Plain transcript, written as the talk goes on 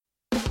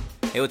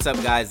Hey, what's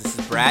up, guys? This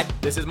is Brad.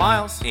 This is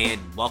Miles.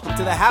 And welcome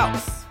to the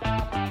house.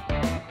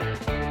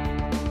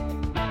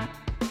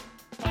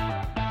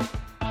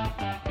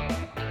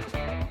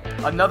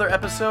 Another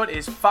episode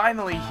is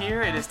finally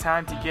here. It is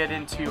time to get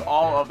into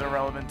all of the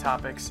relevant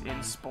topics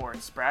in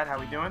sports. Brad, how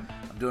we doing?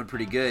 I'm doing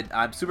pretty good.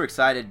 I'm super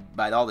excited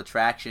by all the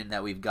traction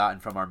that we've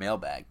gotten from our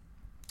mailbag.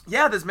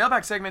 Yeah, this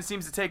mailbag segment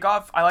seems to take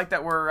off. I like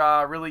that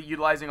we're really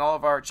utilizing all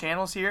of our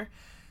channels here.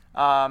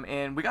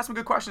 And we got some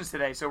good questions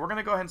today, so we're going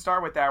to go ahead and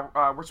start with that.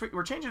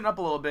 We're changing it up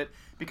a little bit.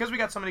 Because we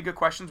got so many good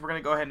questions, we're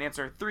going to go ahead and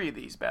answer 3 of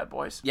these bad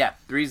boys. Yeah,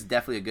 3 is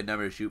definitely a good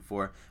number to shoot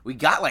for. We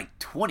got like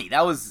 20.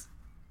 That was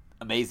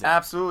amazing.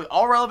 Absolutely.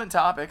 All relevant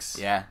topics.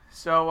 Yeah.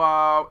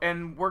 So,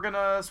 and we're going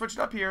to switch it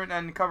up here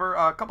and cover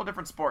a couple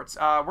different sports.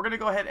 We're going to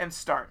go ahead and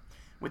start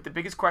with the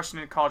biggest question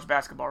in college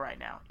basketball right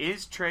now.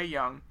 Is Trae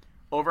Young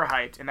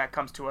overhyped? And that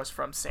comes to us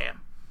from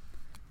Sam.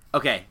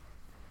 Okay.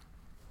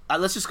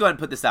 Let's just go ahead and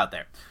put this out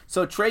there.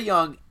 So Trae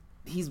Young,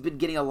 he's been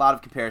getting a lot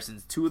of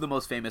comparisons. 2 of the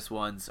most famous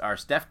ones are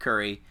Steph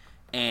Curry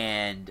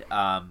and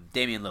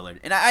Damian Lillard.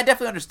 And I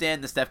definitely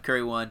understand the Steph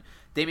Curry one.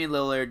 Damian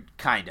Lillard,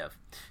 kind of.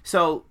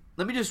 So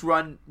let me just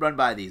run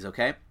by these,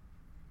 okay?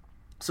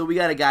 So we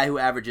got a guy who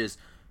averages,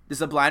 this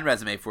is a blind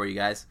resume for you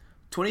guys,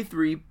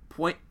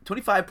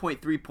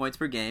 25.3 points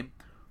per game,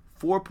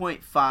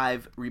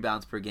 4.5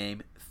 rebounds per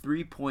game,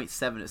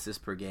 3.7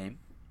 assists per game.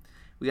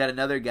 We got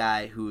another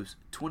guy who was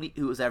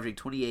averaging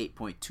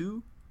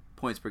 28.2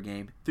 points per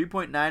game,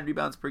 3.9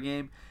 rebounds per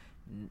game,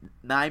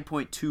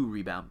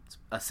 9.2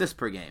 assists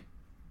per game.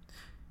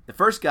 The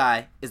first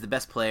guy is the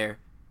best player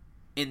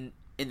in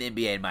the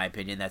NBA, in my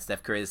opinion. That's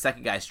Steph Curry. The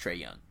second guy is Trae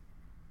Young.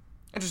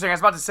 Interesting. I was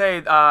about to say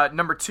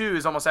number 2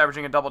 is almost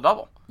averaging a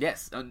double-double.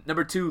 Yes.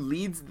 Number 2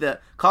 leads the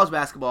college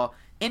basketball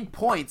in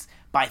points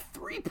by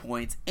 3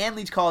 points and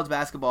leads college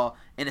basketball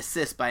in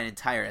assists by an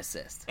entire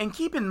assist. And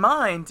keep in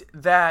mind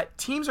that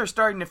teams are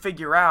starting to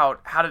figure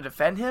out how to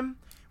defend him,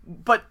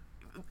 but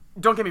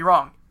don't get me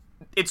wrong,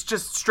 it's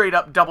just straight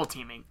up double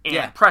teaming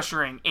and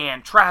pressuring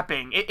and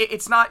trapping.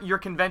 It's not your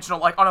conventional,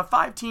 like on a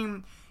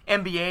 5-team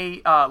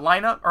NBA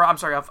lineup, or I'm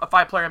sorry, a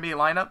 5-player NBA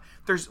lineup,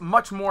 there's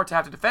much more to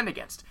have to defend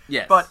against.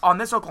 Yes. But on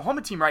this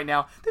Oklahoma team right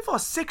now, they've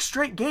lost 6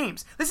 straight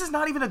games. This is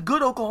not even a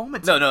good Oklahoma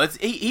team. No,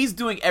 he's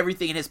doing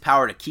everything in his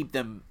power to keep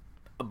them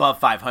above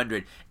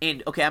 500.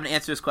 And, okay, I'm going to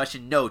answer this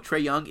question. No,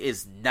 Trae Young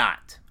is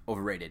not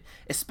overrated.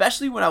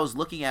 Especially when I was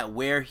looking at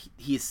where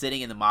he is sitting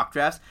in the mock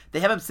drafts.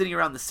 They have him sitting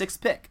around the 6th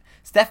pick.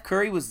 Steph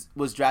Curry was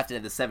drafted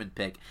at the 7th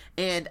pick.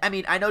 And, I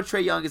mean, I know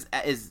Trae Young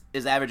is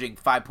averaging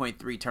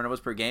 5.3 turnovers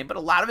per game, but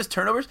a lot of his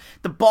turnovers,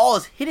 the ball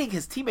is hitting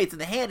his teammates in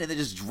the hand and they're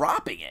just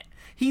dropping it.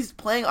 He's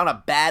playing on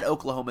a bad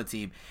Oklahoma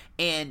team.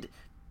 And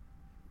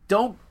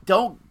don't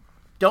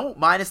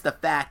minus the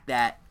fact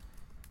that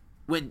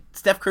when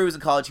Steph Curry was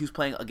in college, he was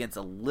playing against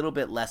a little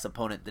bit less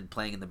opponent than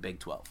playing in the Big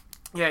 12.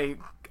 Yeah, he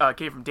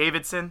came from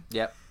Davidson.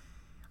 Yep.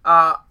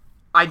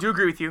 I do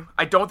agree with you.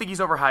 I don't think he's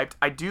overhyped.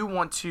 I do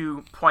want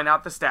to point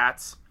out the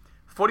stats.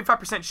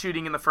 45%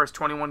 shooting in the first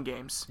 21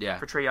 games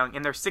for Trae Young.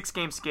 In their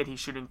 6-game skid, he's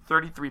shooting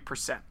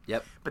 33%.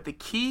 Yep. But the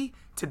key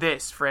to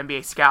this for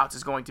NBA scouts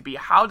is going to be,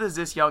 how does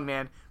this young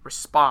man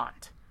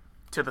respond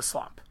to the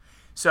slump?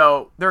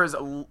 So there is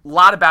a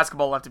lot of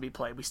basketball left to be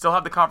played. We still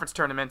have the conference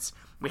tournaments.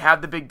 We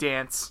have the big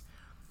dance.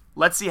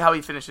 Let's see how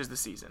he finishes the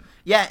season.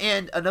 Yeah,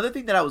 and another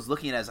thing that I was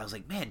looking at is I was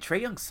like, man, Trae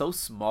Young's so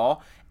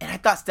small, and I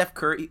thought Steph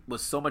Curry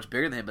was so much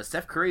bigger than him, but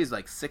Steph Curry is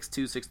like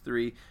 6'2",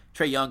 6'3",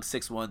 Trae Young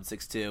 6'1",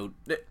 6'2".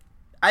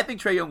 I think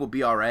Trae Young will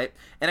be all right.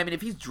 And, I mean,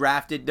 if he's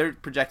drafted, they're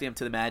projecting him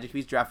to the Magic. If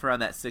he's drafted around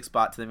that 6th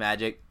spot to the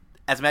Magic,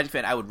 as a Magic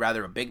fan, I would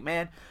rather a big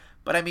man.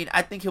 But, I mean,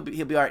 I think he'll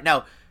be all right.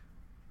 Now,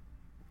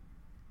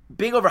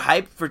 being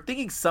overhyped, for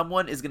thinking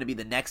someone is going to be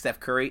the next Steph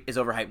Curry is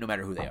overhyped no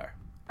matter who they are.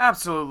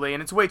 Absolutely,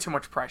 and it's way too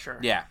much pressure.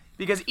 Yeah.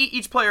 Because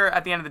each player,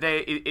 at the end of the day,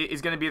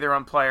 is going to be their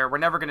own player. We're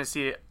never going to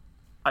see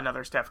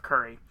another Steph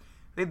Curry.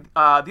 The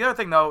other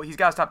thing, though, he's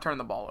got to stop turning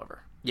the ball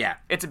over. Yeah.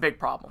 It's a big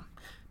problem.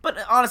 But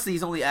honestly,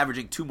 he's only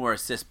averaging 2 more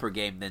assists per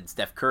game than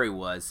Steph Curry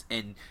was.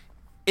 And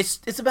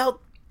it's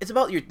about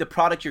the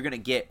product you're going to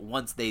get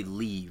once they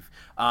leave.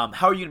 How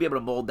are you going to be able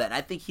to mold that? And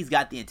I think he's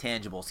got the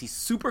intangibles. He's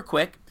super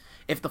quick.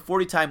 If the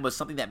 40 time was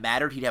something that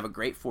mattered, he'd have a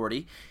great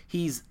 40.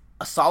 He's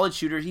a solid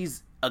shooter.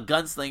 He's a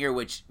gunslinger,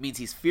 which means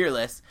he's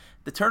fearless.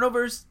 The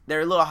turnovers,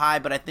 they're a little high,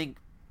 but I think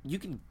you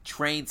can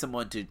train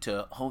someone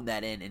to hone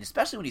that in, and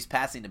especially when he's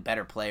passing to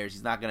better players,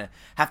 he's not going to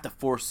have to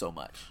force so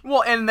much.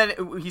 Well, and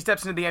then he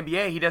steps into the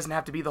NBA, he doesn't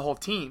have to be the whole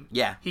team.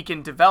 Yeah. He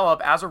can develop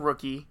as a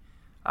rookie,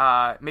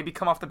 maybe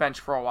come off the bench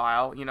for a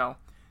while,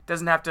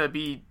 doesn't have to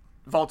be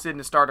vaulted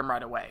into stardom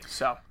right away.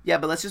 So yeah,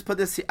 but let's just put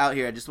this out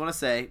here. I just want to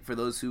say, for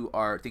those who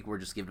think we're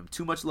just giving him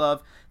too much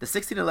love, the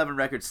 16-11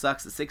 record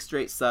sucks. The 6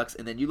 straight sucks.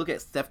 And then you look at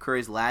Steph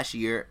Curry's last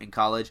year in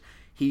college.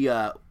 He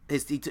brought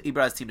his team to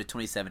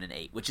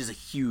 27-8, which is a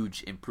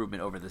huge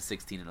improvement over the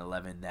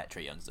 16-11 that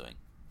Trae Young's doing.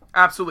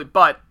 Absolutely,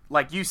 but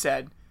like you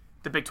said,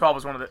 the Big 12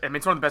 is one of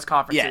the best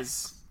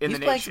conferences in the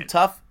nation. He's playing some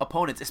tough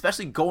opponents,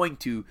 especially he's going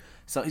to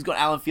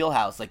Allen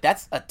Fieldhouse. Like,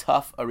 that's a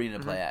tough arena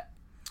to play at.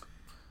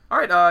 All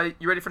right,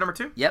 you ready for number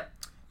 2? Yep.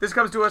 This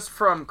comes to us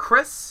from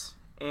Chris,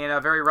 and a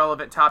very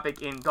relevant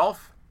topic in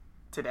golf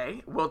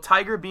today. Will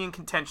Tiger be in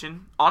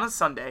contention on a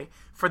Sunday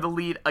for the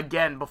lead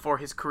again before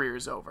his career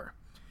is over?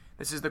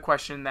 This is the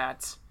question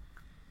that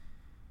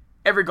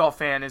every golf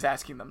fan is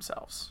asking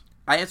themselves.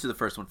 I answered the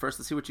first one first.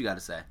 Let's see what you got to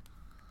say.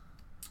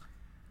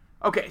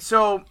 Okay,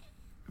 so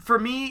for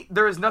me,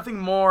 there is nothing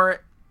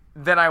more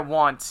than I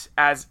want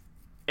as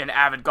an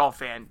avid golf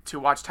fan to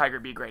watch Tiger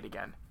be great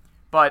again.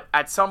 But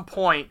at some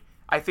point,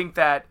 I think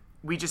that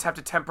we just have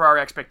to temper our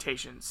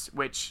expectations,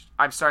 which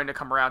I'm starting to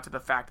come around to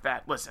the fact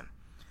that, listen,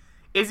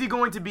 is he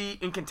going to be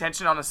in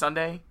contention on a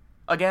Sunday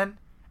again?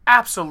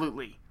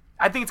 Absolutely.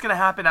 I think it's going to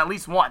happen at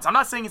least once. I'm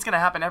not saying it's going to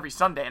happen every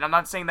Sunday, and I'm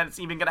not saying that it's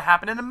even going to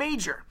happen in a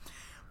major.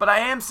 But I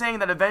am saying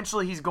that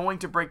eventually he's going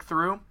to break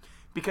through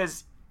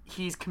because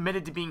he's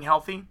committed to being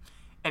healthy,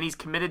 and he's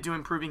committed to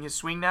improving his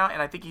swing now,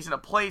 and I think he's in a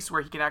place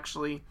where he can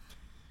actually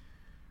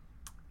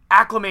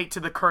acclimate to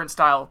the current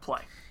style of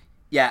play.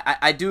 Yeah,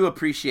 I do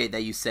appreciate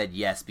that you said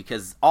yes,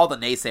 because all the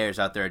naysayers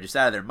out there are just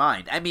out of their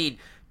mind. I mean,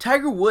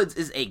 Tiger Woods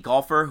is a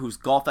golfer who's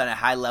golfed at a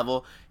high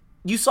level.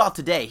 You saw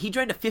today, he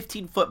drained a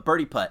 15-foot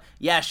birdie putt.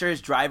 Yeah, sure, his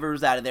driver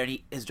was out of there, and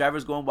his driver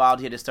was going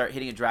wild. He had to start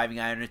hitting a driving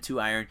iron and a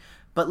 2-iron.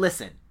 But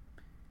listen,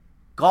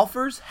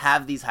 golfers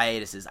have these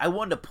hiatuses. I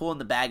wanted to pull in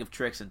the bag of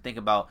tricks and think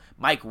about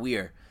Mike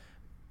Weir.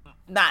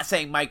 Not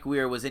saying Mike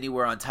Weir was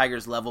anywhere on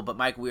Tiger's level, but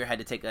Mike Weir had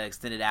to take an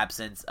extended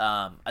absence.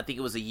 I think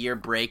it was a year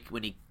break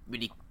when he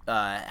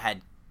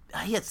had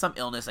some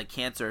illness like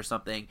cancer or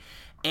something,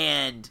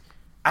 and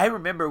I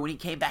remember when he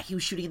came back, he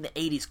was shooting in the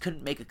 80s,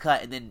 couldn't make a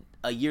cut, and then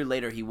a year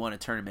later he won a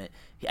tournament.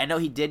 I know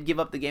he did give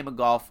up the game of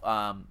golf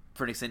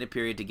for an extended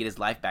period to get his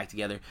life back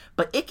together,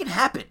 but it can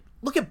happen.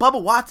 Look at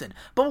Bubba Watson.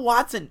 Bubba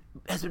Watson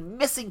has been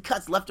missing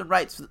cuts left and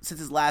right since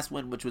his last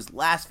win, which was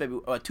last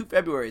February, 2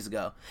 Februaries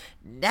ago.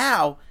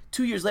 Now,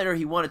 2 years later,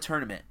 he won a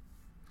tournament.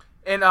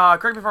 And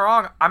correct me if I'm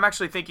wrong, I'm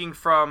actually thinking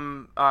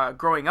from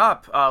growing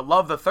up,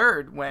 Love the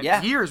Third went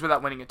years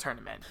without winning a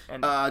tournament.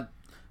 And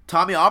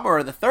Tommy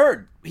Armour the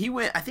third, he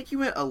went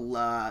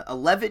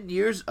 11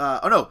 years,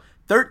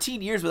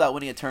 13 years without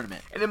winning a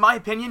tournament. And in my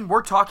opinion,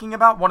 we're talking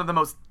about one of the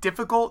most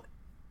difficult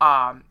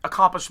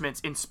accomplishments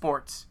in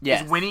sports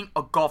is winning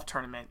a golf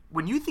tournament.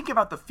 When you think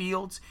about the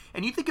fields,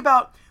 and you think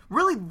about,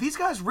 really, these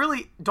guys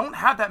really don't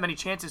have that many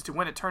chances to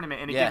win a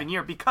tournament in a given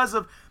year because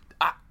of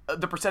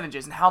the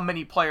percentages and how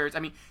many players. I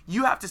mean,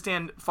 you have to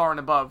stand far and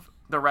above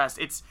the rest.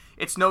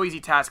 It's no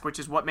easy task, which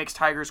is what makes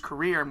Tiger's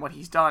career and what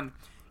he's done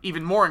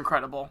even more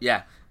incredible.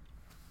 Yeah.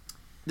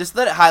 Just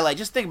let it highlight.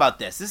 Just think about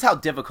this. This is how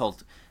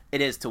difficult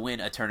it is to win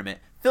a tournament.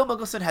 Phil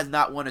Mickelson has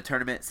not won a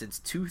tournament since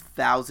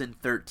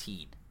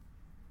 2013.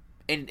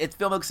 And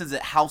Phil Mickelson's a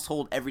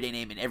household everyday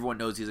name, and everyone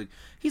knows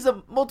he's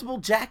a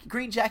multiple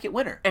green jacket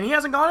winner. And he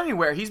hasn't gone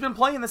anywhere. He's been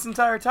playing this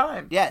entire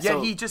time. Yeah,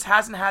 so he just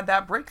hasn't had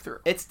that breakthrough.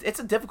 It's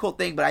a difficult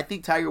thing, but I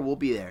think Tiger will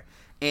be there.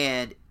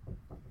 And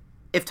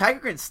if Tiger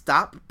can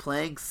stop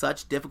playing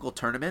such difficult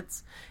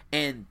tournaments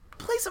and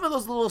play some of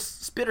those little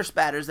spitter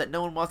spatters that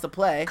no one wants to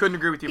play. Couldn't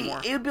agree with you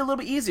more. It would be a little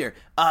bit easier.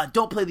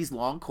 Don't play these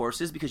long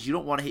courses because you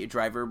don't want to hit your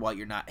driver while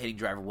you're not hitting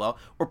driver well.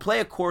 Or play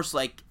a course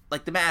like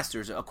the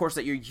Masters, a course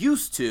that you're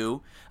used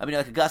to. I mean,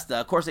 like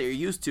Augusta, a course that you're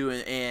used to,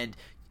 and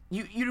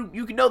you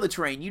can know the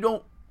terrain. You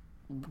don't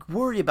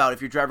worry about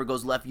if your driver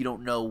goes left. You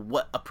don't know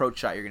what approach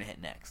shot you're going to hit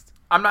next.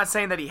 I'm not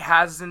saying that he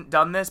hasn't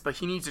done this, but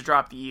he needs to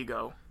drop the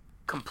ego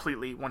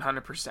completely,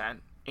 100%,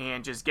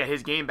 and just get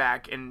his game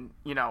back. And,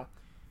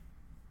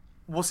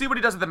 we'll see what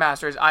he does at the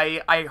Masters.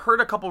 I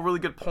heard a couple really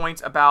good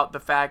points about the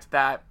fact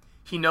that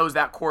he knows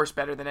that course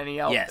better than any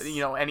else. Yes,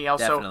 any else.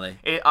 definitely.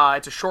 So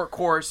it's a short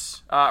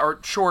course, or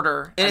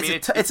shorter. And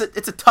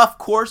it's a tough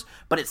course,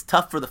 but it's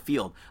tough for the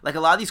field. Like a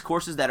lot of these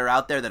courses that are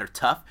out there that are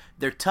tough,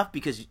 they're tough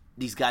because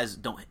these guys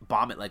don't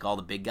bomb it like all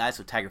the big guys.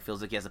 So Tiger feels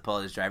like he has to pull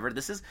out his driver.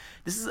 This is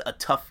a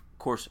tough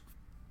course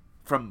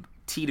from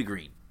tee to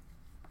green.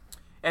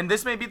 And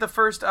this may be the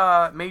first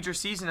major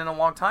season in a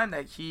long time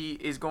that he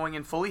is going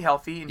in fully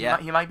healthy, and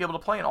he might be able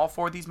to play in all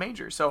 4 of these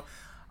majors. So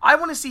I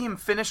want to see him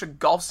finish a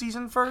golf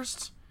season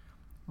first,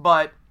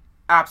 but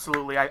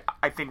absolutely, I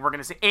think we're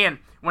going to see. And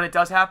when it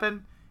does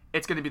happen,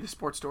 it's going to be the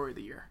sports story of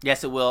the year.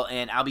 Yes, it will,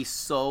 and I'll be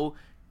so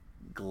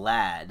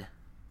glad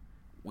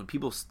when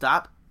people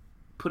stop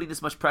putting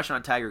this much pressure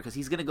on Tiger, because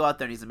he's going to go out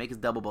there and he's going to make his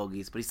double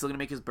bogeys, but he's still going to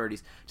make his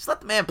birdies. Just let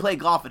the man play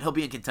golf, and he'll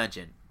be in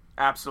contention.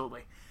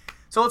 Absolutely.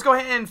 So let's go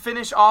ahead and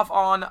finish off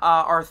on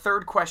our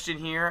third question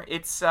here.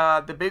 It's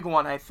the big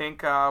one, I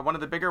think, one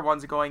of the bigger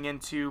ones going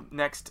into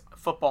next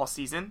football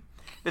season.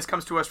 This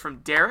comes to us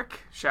from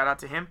Derek. Shout out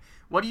to him.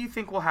 What do you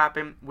think will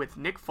happen with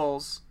Nick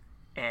Foles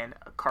and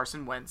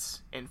Carson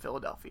Wentz in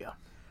Philadelphia?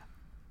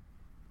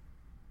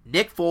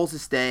 Nick Foles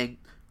is staying.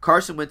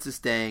 Carson Wentz is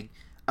staying.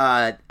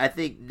 I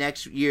think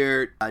next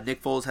year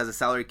Nick Foles has a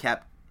salary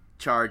cap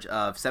charge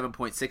of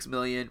 $7.6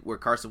 million, where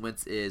Carson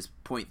Wentz is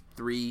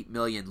 $0.3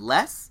 million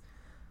less.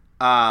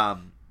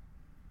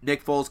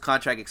 Nick Foles'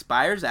 contract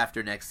expires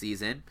after next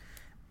season,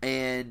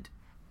 and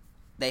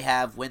they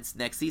have Wentz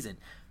next season.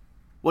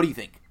 What do you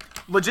think?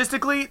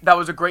 Logistically, that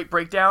was a great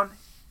breakdown,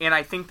 and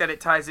I think that it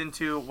ties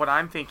into what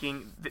I'm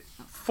thinking.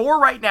 For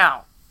right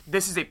now,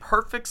 this is a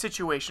perfect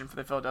situation for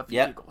the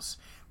Philadelphia Eagles.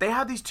 They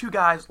have these two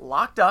guys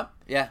locked up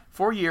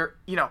for a year.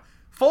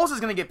 Foles is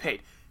going to get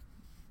paid.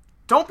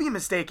 Don't be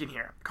mistaken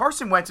here.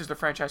 Carson Wentz is the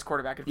franchise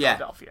quarterback in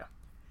Philadelphia.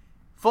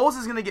 Foles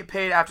is going to get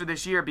paid after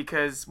this year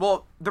because,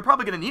 they're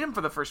probably going to need him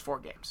for the first 4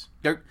 games.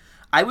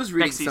 I was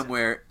reading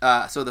somewhere,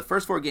 so the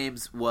first 4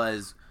 games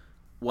was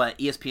what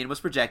ESPN was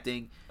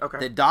projecting.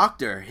 Okay.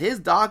 His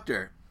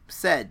doctor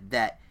said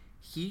that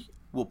he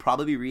will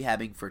probably be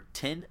rehabbing for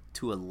 10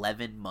 to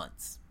 11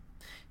 months.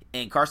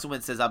 And Carson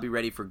Wentz says, I'll be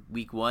ready for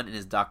week 1, and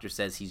his doctor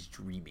says he's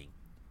dreaming.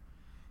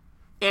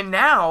 And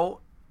now,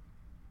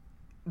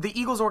 the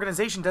Eagles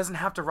organization doesn't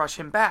have to rush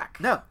him back.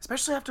 No.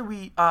 Especially after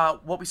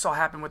what we saw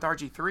happen with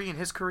RG3 in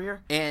his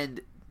career.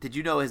 And did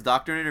you know his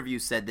doctor interview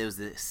said there was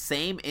the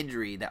same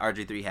injury that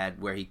RG3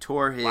 had where he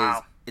tore his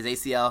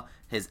ACL,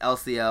 his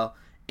LCL,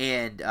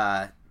 and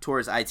tore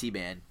his IT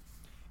band.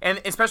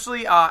 And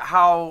especially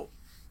how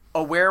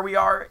aware we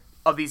are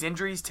of these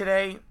injuries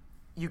today,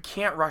 you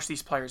can't rush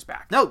these players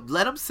back. No,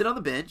 let them sit on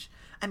the bench.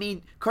 I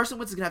mean, Carson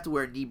Wentz is going to have to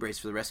wear a knee brace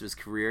for the rest of his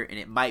career, and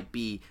it might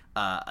be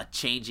a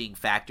changing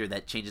factor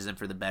that changes him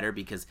for the better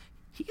because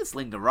he can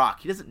sling the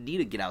rock. He doesn't need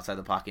to get outside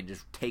the pocket and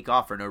just take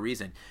off for no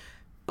reason.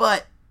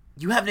 But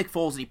you have Nick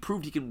Foles, and he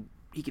proved he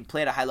can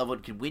play at a high level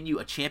and can win you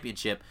a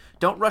championship.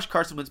 Don't rush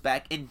Carson Wentz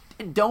back, and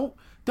don't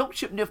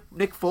ship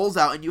Nick Foles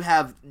out, and you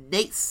have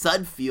Nate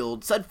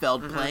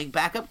Sudfeld playing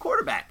backup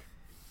quarterback.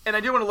 And I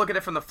do want to look at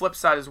it from the flip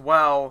side as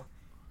well.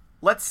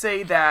 Let's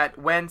say that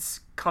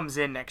Wentz comes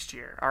in next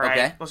year, all right?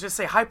 Okay. Let's just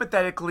say,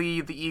 hypothetically,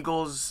 the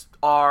Eagles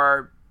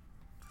are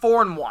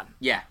 4-1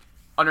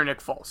 under Nick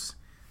Foles.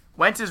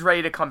 Wentz is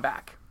ready to come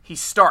back. He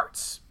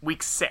starts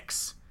week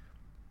 6,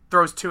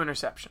 throws 2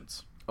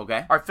 interceptions.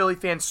 Okay. Our Philly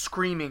fans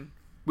screaming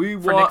for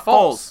Nick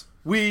Foles.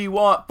 We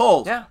want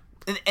Foles. Yeah.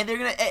 And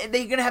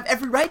they're gonna have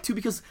every right to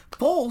because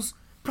Foles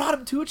brought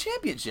him to a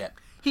championship.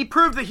 He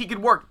proved that he could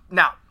work.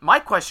 Now, my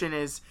question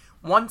is,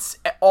 once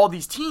all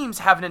these teams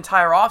have an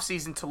entire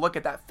offseason to look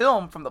at that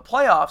film from the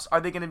playoffs, are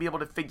they going to be able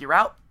to figure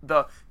out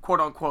the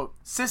quote-unquote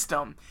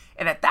system?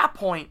 And at that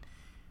point,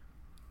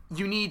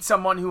 you need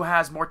someone who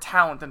has more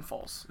talent than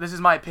Foles. This is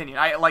my opinion.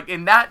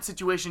 In that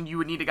situation, you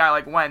would need a guy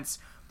like Wentz,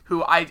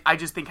 who I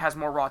just think has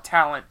more raw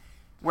talent,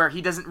 where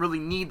he doesn't really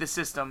need the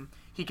system.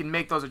 He can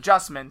make those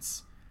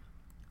adjustments.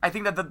 I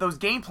think that those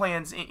game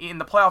plans in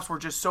the playoffs were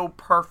just so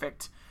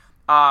perfect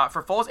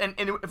for Foles,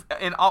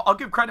 and I'll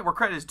give credit where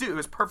credit is due. It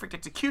was perfect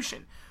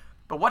execution.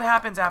 But what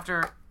happens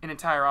after an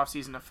entire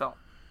offseason of film?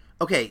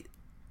 Okay,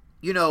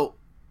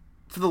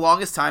 for the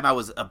longest time I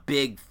was a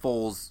big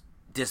Foles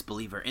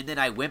disbeliever, and then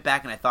I went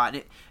back and I thought,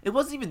 and it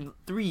wasn't even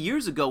 3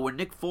 years ago when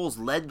Nick Foles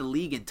led the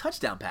league in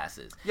touchdown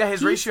passes. Yeah,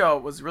 his ratio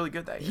was really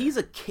good that year.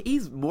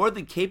 He's more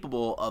than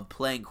capable of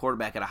playing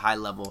quarterback at a high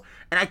level,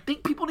 and I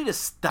think people need to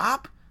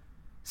stop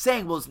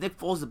saying, well, it's Nick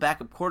Foles the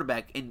backup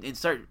quarterback, and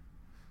start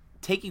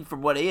taking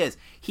from what it is.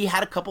 He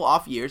had a couple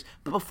off years,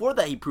 but before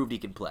that he proved he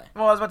can play.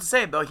 Well, I was about to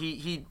say, though,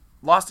 he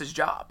lost his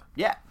job.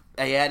 Yeah.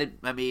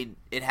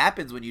 It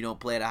happens when you don't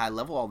play at a high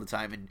level all the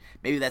time, and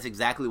maybe that's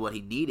exactly what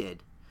he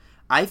needed.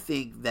 I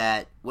think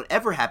that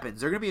whatever happens,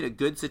 they're going to be in a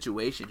good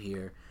situation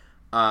here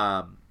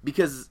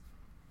because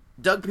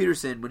Doug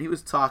Peterson, when he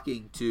was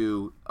talking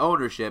to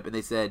ownership, and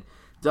they said,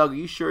 Doug, are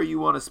you sure you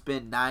want to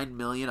spend $9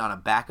 million on a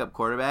backup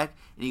quarterback?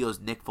 And he goes,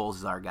 Nick Foles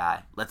is our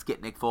guy. Let's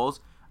get Nick Foles.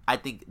 I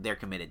think they're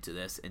committed to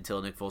this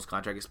until Nick Foles'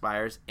 contract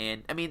expires.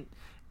 And,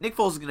 Nick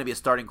Foles is going to be a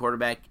starting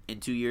quarterback in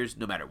 2 years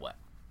no matter what.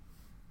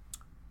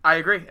 I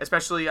agree,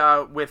 especially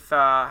with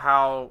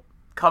how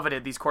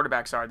coveted these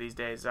quarterbacks are these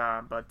days.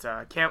 But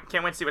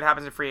can't wait to see what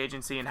happens in free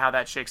agency and how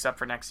that shakes up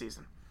for next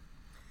season.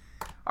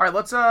 All right,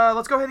 let's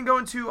go ahead and go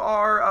into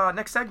our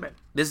next segment.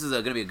 This is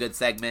going to be a good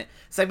segment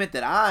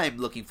that I'm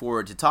looking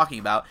forward to talking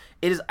about.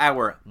 It is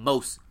our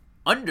most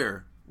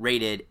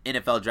underrated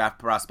NFL draft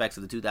prospects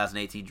of the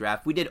 2018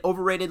 draft. We did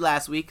overrated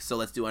last week, so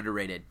let's do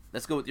underrated.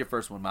 Let's go with your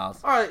first one,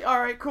 Miles. All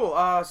right,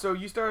 cool. So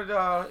you started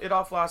it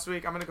off last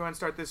week. I'm going to go ahead and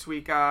start this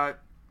week. I'm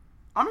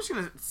just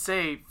going to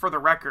say, for the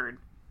record,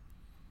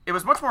 it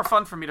was much more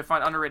fun for me to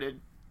find underrated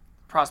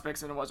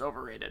prospects than it was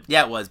overrated.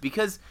 Yeah, it was,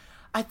 because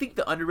I think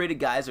the underrated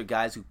guys are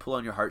guys who pull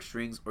on your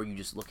heartstrings, or you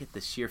just look at the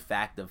sheer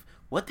fact of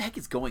what the heck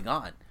is going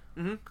on.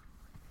 Mm-hmm.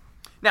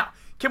 Now,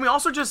 can we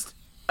also just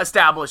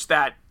establish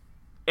that,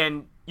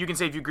 and you can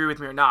say if you agree with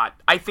me or not,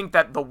 I think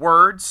that the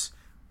words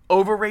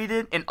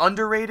overrated and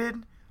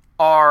underrated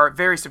are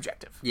very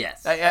subjective.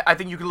 Yes. I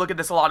think you can look at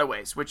this a lot of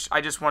ways, which I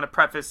just want to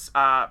preface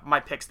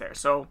my picks there.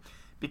 So,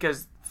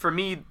 because for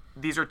me,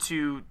 these are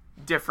two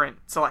different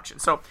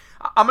selections. So,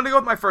 I'm going to go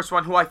with my first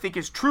one, who I think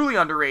is truly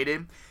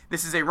underrated.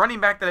 This is a running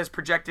back that is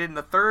projected in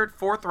the 3rd,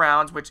 4th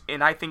rounds,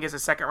 and I think is a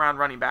second-round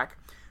running back.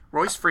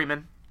 Royce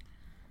Freeman,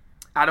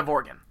 out of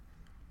Oregon.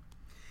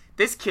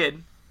 This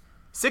kid,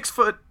 6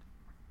 foot,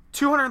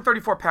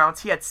 234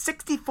 pounds. He had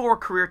 64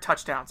 career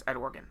touchdowns at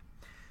Oregon.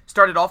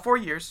 Started all 4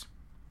 years.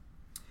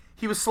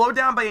 He was slowed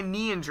down by a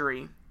knee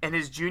injury in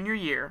his junior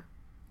year,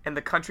 and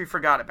the country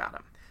forgot about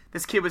him.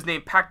 This kid was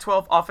named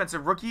Pac-12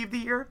 Offensive Rookie of the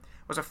Year,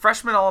 was a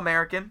freshman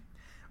All-American,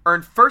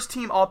 earned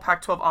first-team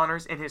All-Pac-12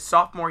 honors in his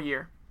sophomore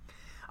year.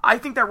 I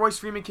think that Royce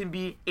Freeman can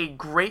be a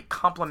great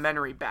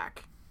complementary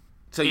back.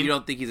 So you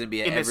don't think he's going to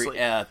be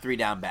a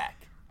 3-down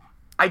back?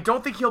 I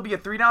don't think he'll be a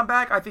 3-down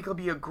back. I think he'll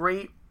be a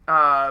great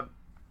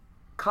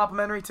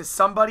complementary to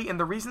somebody. And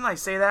the reason I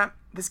say that,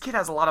 this kid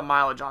has a lot of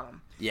mileage on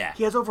him. Yeah.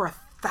 He has over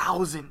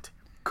 1,000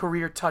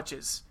 career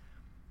touches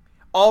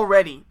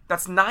already.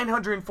 That's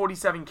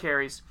 947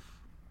 carries.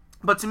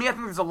 But to me, I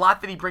think there's a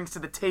lot that he brings to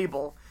the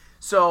table.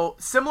 So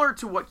similar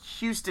to what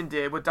Houston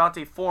did with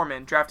Dante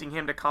Foreman, drafting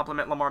him to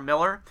complement Lamar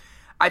Miller,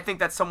 I think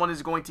that someone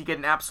is going to get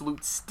an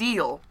absolute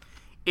steal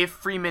if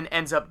Freeman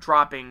ends up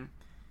dropping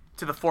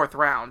to the 4th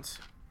round,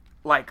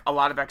 like a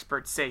lot of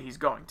experts say he's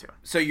going to.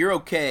 So you're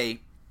okay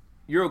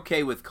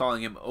with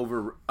calling him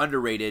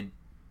underrated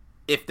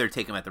if they're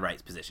taking him at the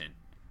right position.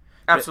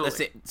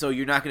 Absolutely. So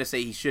you're not going to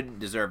say he shouldn't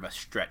deserve a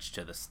stretch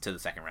to the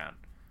 2nd round.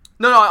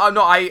 No.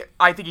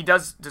 I think he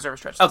does deserve a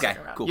stretch to the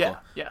 2nd round. Cool. Yeah.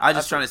 I was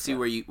just trying to see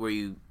where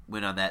you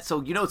went on that.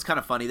 So it's kind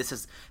of funny. This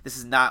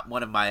is not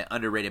one of my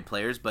underrated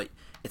players, but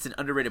it's an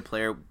underrated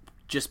player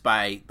just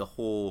by the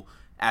whole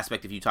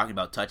aspect of you talking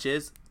about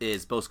touches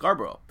is Bo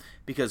Scarborough,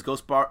 because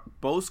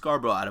Bo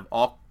Scarborough out of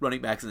all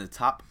running backs in the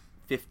top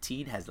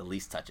 15 has the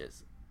least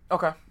touches.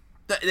 Okay.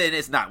 And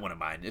it's not one of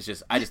mine. It's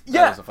just thought it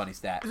was a funny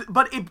stat.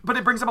 But it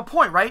brings up a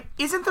point, right?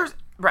 Isn't there,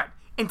 right,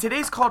 in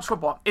today's college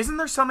football, isn't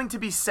there something to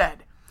be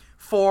said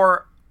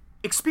for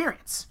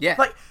experience? Yeah.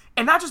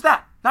 And not just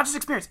that, not just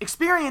experience.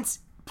 Experience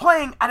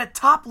playing at a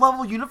top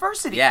level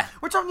university. Yeah.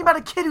 We're talking about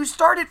a kid who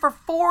started for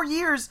 4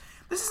 years.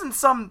 This isn't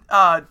some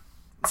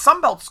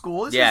Sunbelt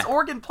school. This is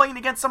Oregon playing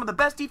against some of the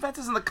best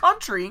defenses in the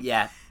country.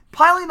 Yeah.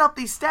 Piling up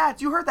these stats.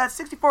 You heard that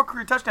 64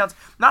 career touchdowns.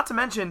 Not to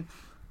mention,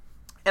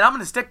 and I'm going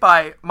to stick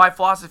by my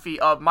philosophy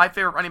of my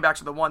favorite running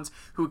backs are the ones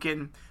who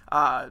can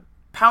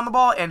pound the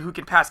ball and who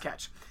can pass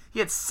catch. He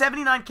had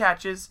 79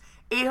 catches,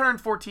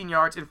 814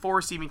 yards, and 4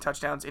 receiving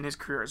touchdowns in his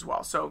career as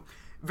well. So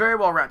very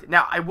well rounded.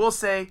 Now, I will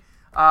say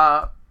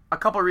a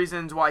couple of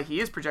reasons why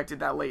he is projected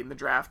that late in the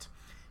draft.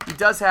 He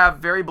does have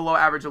very below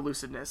average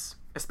elusiveness,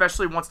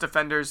 especially once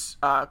defenders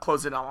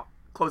close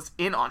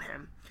in on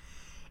him.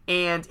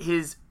 And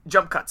his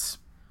jump cuts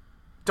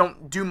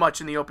don't do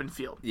much in the open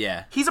field.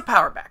 Yeah. He's a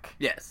power back.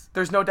 Yes.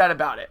 There's no doubt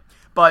about it.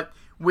 But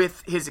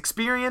with his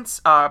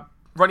experience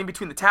running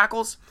between the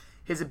tackles,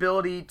 his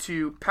ability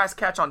to pass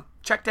catch on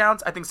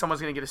checkdowns, I think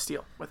someone's going to get a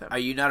steal with him. Are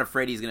you not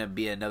afraid he's going to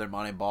be another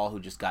Monte Ball who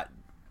just got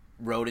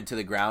rode into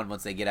the ground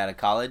once they get out of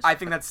college? I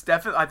think that's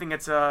I think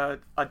it's a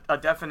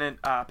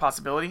definite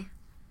possibility.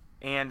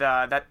 And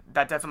that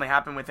definitely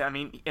happened with him. I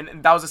mean,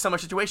 and that was a similar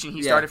situation.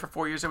 He started for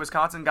 4 years at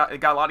Wisconsin, got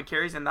a lot of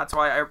carries, and that's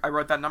why I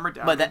wrote that number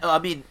down. But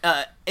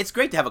it's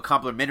great to have a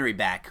complimentary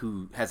back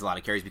who has a lot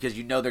of carries because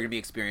you know they're going to be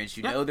experienced.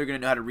 You know they're going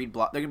to know how to read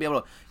block. They're going to be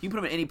able to. You can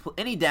put them in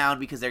any down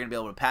because they're going to be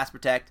able to pass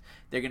protect.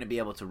 They're going to be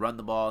able to run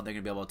the ball. They're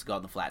going to be able to go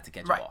on the flat to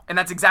catch the ball. And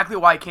that's exactly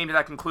why I came to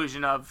that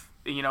conclusion of,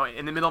 in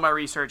the middle of my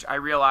research, I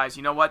realized,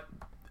 you know what?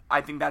 I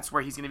think that's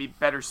where he's going to be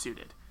better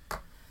suited.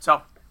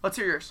 So let's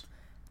hear yours.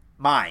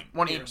 Mine.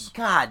 One of yours.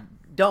 God,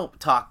 don't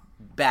talk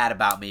bad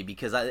about me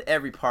because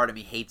every part of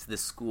me hates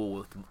this school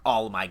with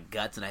all of my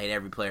guts, and I hate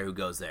every player who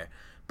goes there.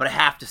 But I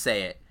have to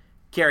say it.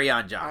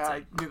 Kerryon Johnson.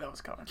 I knew that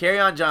was coming.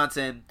 Kerryon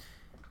Johnson.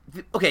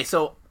 Okay,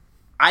 so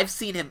I've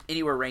seen him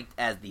anywhere ranked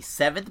as the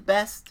 7th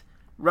best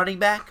running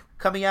back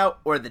coming out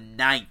or the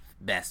 9th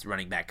best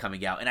running back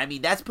coming out. And I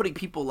mean, that's putting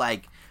people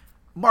like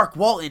Mark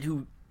Walton,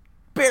 who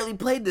barely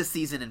played this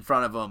season, in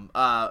front of him.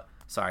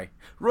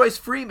 Royce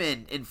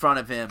Freeman in front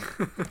of him.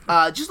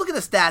 Just look at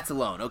the stats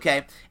alone,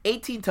 okay?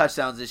 18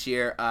 touchdowns this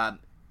year.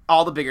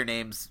 All the bigger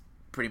names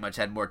pretty much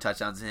had more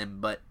touchdowns than him,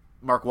 but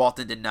Mark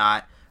Walton did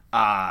not.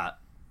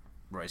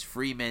 Royce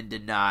Freeman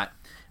did not.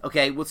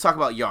 Okay, let's talk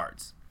about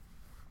yards.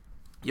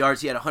 Yards,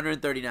 he had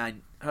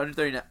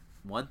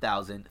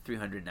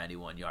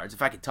 1,391 yards,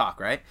 if I could talk,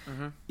 right?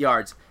 Mm-hmm.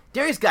 Yards.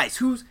 Darius Geis,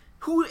 who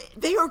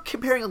they are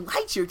comparing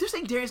lights here. They're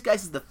saying Darius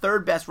Geis is the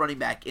 3rd best running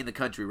back in the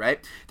country,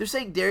 right? They're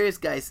saying Darius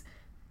Geis,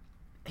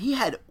 he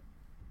had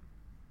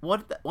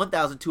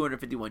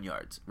 1,251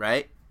 yards,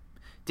 right?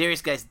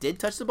 Darius Geis did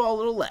touch the ball a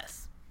little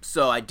less.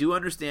 So I do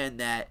understand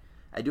that.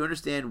 I do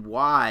understand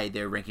why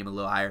they're ranking him a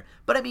little higher.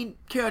 But I mean,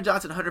 Kerryon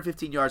Johnson,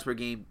 115 yards per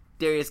game.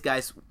 Darius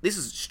Geis, this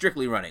is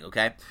strictly running,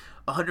 okay?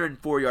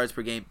 104 yards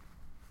per game.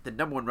 The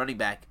number 1 running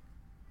back,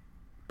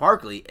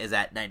 Barkley, is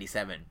at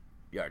 97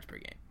 yards per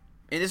game.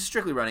 And this is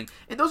strictly running.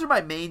 And those are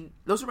my main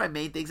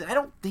things. And I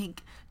don't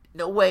think,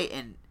 no way,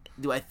 and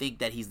do I think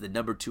that he's the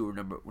number 2 or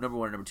number 1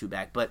 or number 2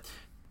 back, but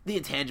the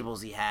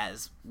intangibles he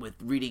has with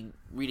reading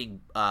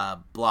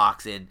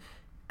blocks, and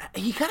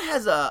he kind of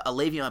has a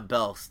Le'Veon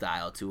Bell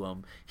style to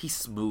him. He's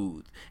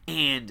smooth,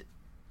 and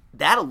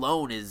that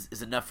alone is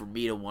enough for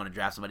me to want to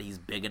draft somebody. He's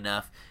big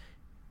enough.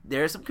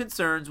 There are some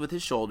concerns with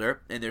his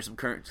shoulder, and there's some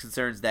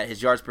concerns that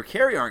his yards per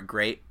carry aren't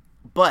great,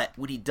 but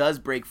when he does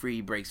break free,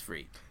 he breaks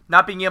free.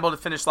 Not being able to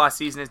finish last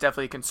season is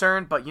definitely a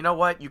concern, but you know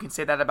what? You can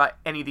say that about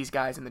any of these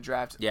guys in the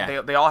draft.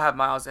 Yeah. They all have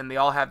miles, and they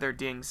all have their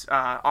dings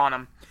on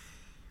them.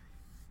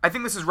 I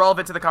think this is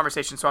relevant to the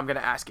conversation, so I'm going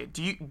to ask it.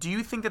 Do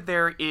you think that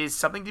there is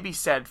something to be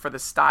said for the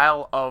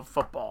style of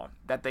football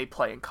that they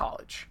play in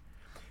college?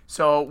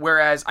 So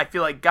whereas I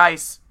feel like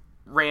Geis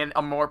ran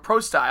a more pro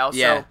style,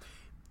 so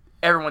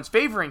everyone's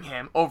favoring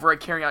him over a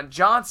Kerryon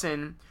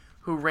Johnson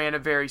who ran a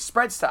very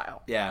spread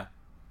style. Yeah.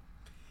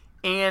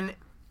 And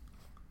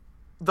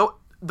the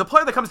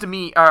player that comes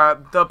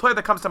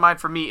to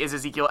mind for me is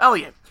Ezekiel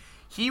Elliott.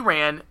 He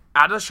ran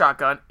out of the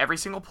shotgun every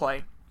single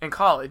play in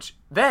college.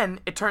 Then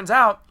it turns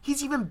out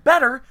he's even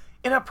better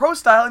in a pro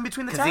style in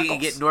between the tackles. Because he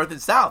can get north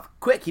and south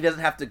quick. He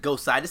doesn't have to go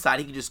side to side.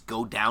 He can just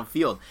go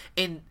downfield.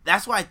 And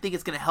that's why I think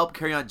it's going to help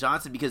Kerryon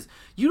Johnson, because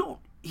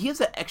he has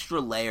an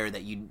extra layer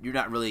that you're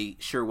not really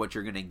sure what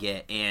you're going to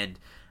get. And,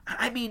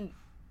 I mean,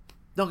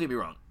 don't get me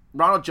wrong.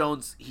 Ronald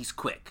Jones, he's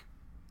quick.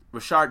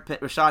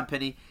 Rashad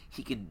Penny,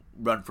 he can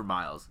run for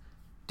miles.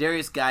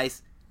 Darius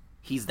Geis,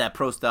 he's that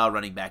pro-style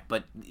running back.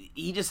 But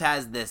he just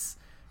has this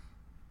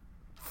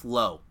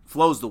flow.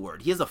 Flow's the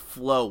word. He has a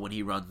flow when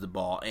he runs the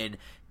ball. And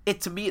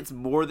to me, it's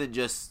more than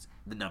just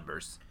the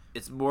numbers.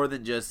 It's more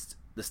than just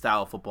the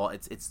style of football.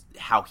 It's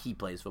how he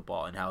plays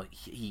football and how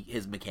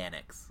his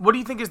mechanics. What do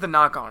you think is the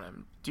knock on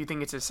him? Do you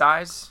think it's his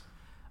size?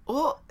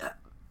 Well,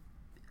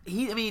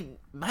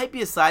 might be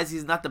his size.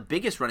 He's not the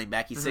biggest running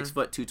back. He's 6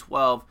 foot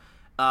 212.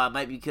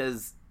 Might be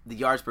because the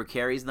yards per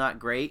carry is not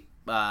great,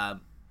 and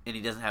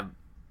he doesn't have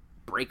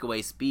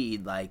breakaway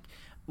speed. Like,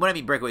 when I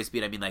mean breakaway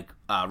speed, I mean like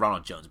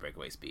Ronald Jones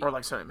breakaway speed, or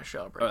like Sonny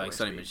Michel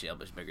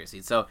breakaway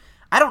speed. So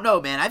I don't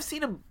know, man. I've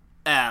seen him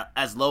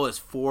as low as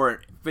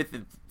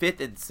fifth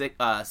and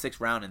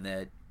sixth round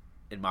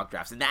in mock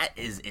drafts, and that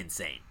is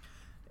insane.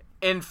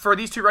 And for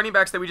these two running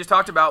backs that we just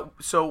talked about,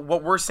 so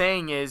what we're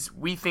saying is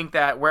we think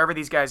that wherever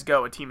these guys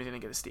go, a team is going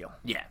to get a steal.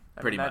 Yeah,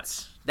 pretty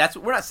much. That's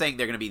we're not saying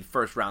they're going to be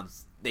first round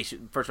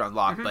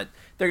lock, but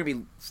they're going to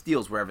be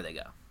steals wherever they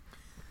go.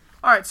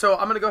 All right, so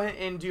I'm going to go ahead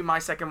and do my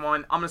second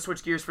one. I'm going to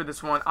switch gears for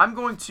this one. I'm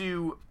going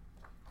to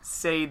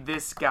say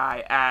this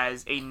guy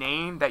as a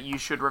name that you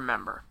should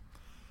remember.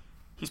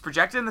 He's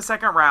projected in the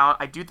second round.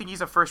 I do think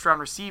he's a first-round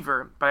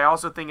receiver, but I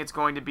also think it's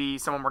going to be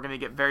someone we're going to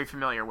get very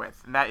familiar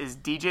with, and that is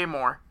DJ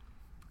Moore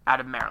out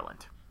of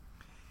Maryland.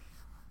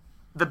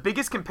 The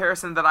biggest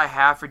comparison that I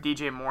have for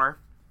DJ Moore,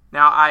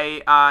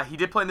 now he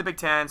did play in the Big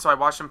Ten, so I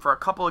watched him for a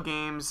couple of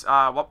games,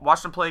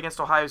 watched him play against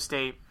Ohio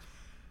State.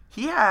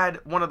 He had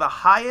one of the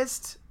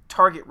highest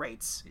target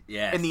rates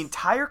in the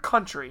entire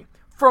country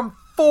from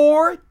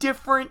 4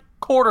 different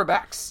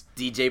quarterbacks.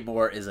 DJ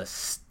Moore is a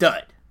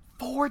stud.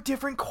 4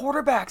 different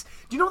quarterbacks.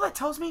 Do you know what that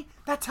tells me?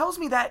 That tells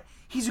me that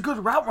he's a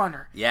good route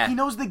runner. Yeah. He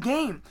knows the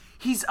game.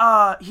 He's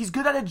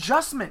good at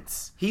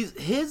adjustments.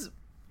 His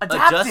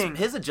adapting.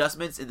 His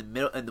adjustments in the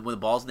middle and when the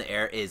ball's in the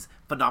air is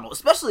phenomenal.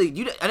 Especially,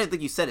 I didn't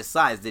think you said his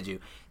size, did you?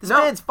 This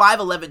man's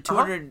 5'11",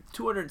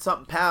 200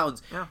 something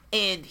pounds,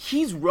 and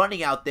he's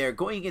running out there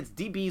going against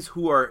DBs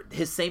who are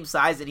his same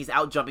size, and he's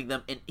out jumping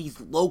them, and he's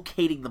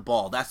locating the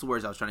ball. That's the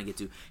words I was trying to get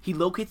to. He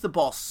locates the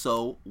ball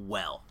so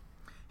well.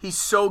 He's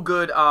so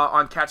good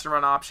on catch and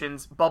run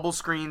options, bubble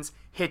screens,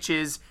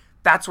 hitches.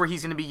 That's where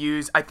he's going to be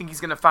used. I think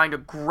he's going to find a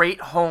great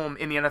home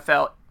in the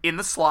NFL in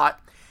the slot.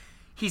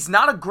 He's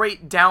not a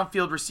great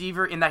downfield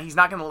receiver in that he's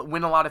not going to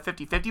win a lot of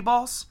 50-50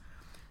 balls,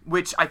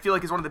 which I feel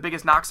like is one of the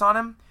biggest knocks on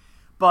him.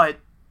 But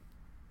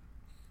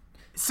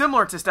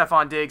similar to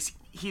Stephon Diggs,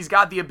 he's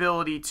got the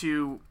ability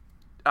to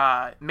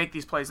make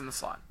these plays in the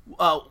slot.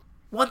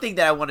 One thing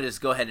that I want to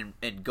just go ahead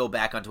and go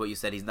back onto what you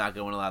said, he's not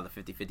going to win a lot of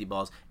the 50-50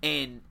 balls.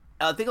 And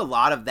I think a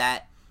lot of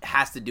that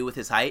has to do with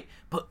his height.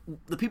 But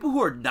the people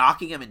who are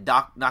knocking him and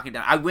knocking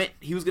down,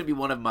 he was going to be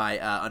one of my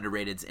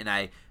underrateds, and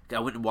I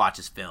went and watched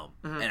his film,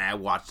 and I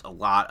watched a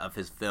lot of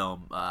his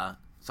film.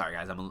 Sorry,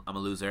 guys, I'm a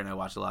loser, and I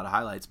watched a lot of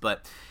highlights.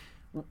 But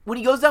when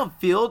he goes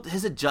downfield,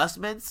 his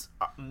adjustments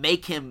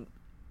make him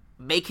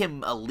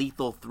a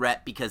lethal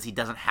threat because he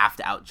doesn't have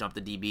to outjump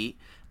the DB.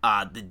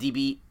 The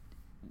DB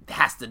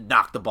has to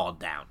knock the ball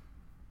down,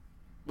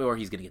 or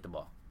he's going to get the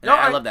ball. And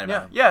I love that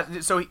about him.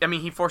 Yeah, so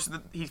he forces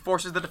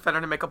the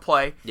defender to make a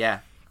play.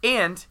 Yeah,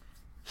 and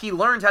he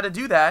learned how to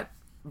do that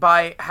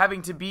by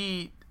having to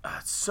be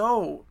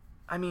 4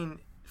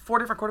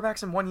 different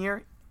quarterbacks in 1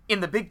 year. In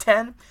the Big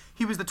Ten,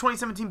 he was the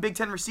 2017 Big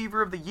Ten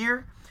Receiver of the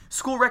Year.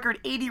 School record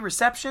 80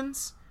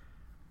 receptions.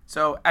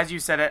 So, as you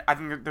said it, I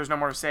think there's no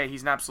more to say.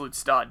 He's an absolute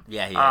stud.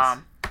 Yeah, he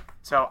is.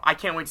 So, I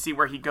can't wait to see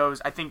where he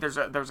goes. I think there's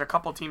a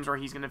couple teams where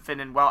he's going to fit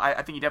in well.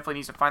 I think he definitely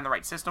needs to find the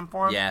right system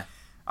for him. Yeah.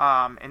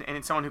 And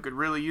it's someone who could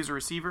really use a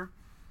receiver.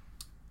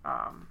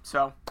 I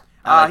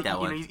like that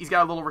one. He's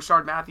got a little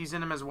Rashard Matthews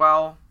in him as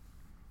well.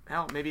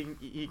 Hell, maybe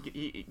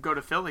he go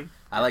to Philly.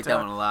 I like that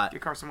one a lot.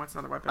 Get Carson Wentz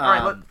another weapon. All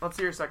right, let's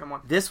hear your second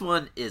one. This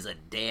one is a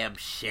damn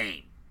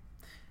shame.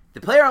 The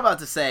player I'm about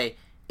to say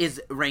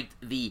is ranked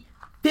the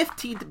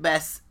 15th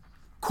best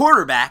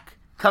quarterback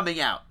coming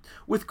out,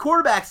 with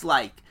quarterbacks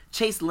like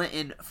Chase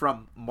Linton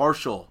from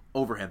Marshall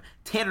over him,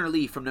 Tanner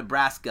Lee from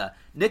Nebraska,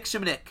 Nick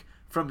Shimonik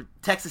from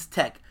Texas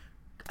Tech.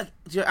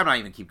 I'm not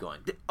even keep going.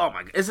 Oh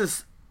my god, this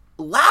is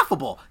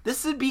laughable.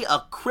 This would be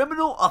a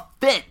criminal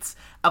offense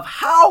of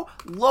how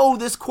low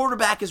this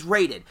quarterback is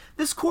rated.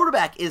 This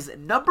quarterback is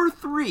number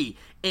 3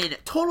 in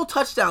total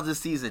touchdowns this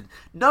season,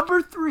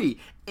 number 3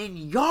 in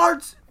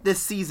yards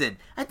this season.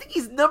 I think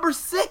he's number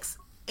 6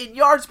 in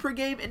yards per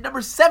game and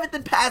number 7th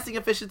in passing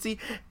efficiency,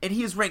 and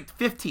he is ranked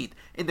 15th.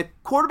 And the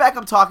quarterback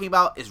I'm talking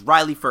about is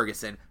Riley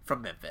Ferguson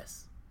from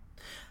Memphis.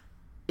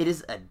 It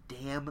is a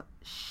damn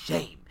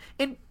shame.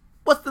 And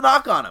what's the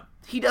knock on him?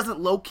 He doesn't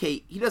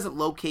locate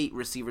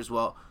receivers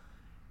well.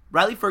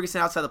 Riley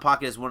Ferguson outside the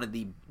pocket is one of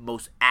the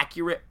most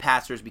accurate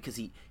passers because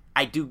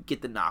I do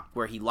get the knock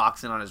where he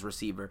locks in on his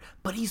receiver,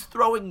 but he's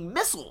throwing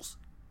missiles.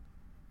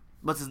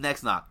 What's his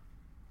next knock?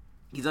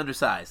 He's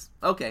undersized.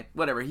 Okay,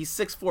 whatever. He's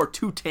 6'4",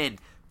 210.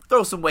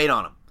 Throw some weight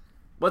on him.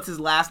 What's his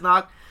last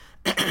knock?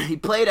 He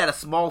played at a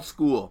small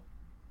school.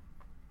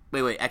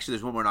 Wait. Actually,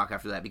 there's one more knock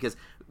after that because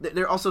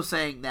they're also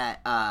saying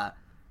that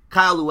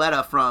Kyle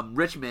Luetta from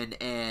Richmond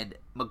and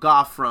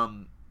McGough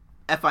from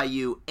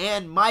FIU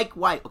and Mike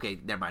White. Okay,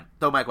 never mind.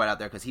 Throw Mike White out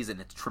there because he's a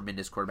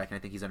tremendous quarterback and I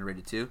think he's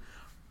underrated too.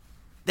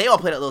 They all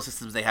played at little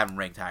systems. They have him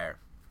ranked higher.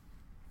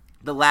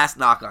 The last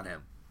knock on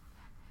him.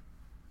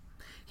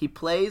 He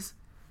plays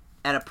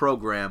at a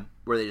program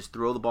where they just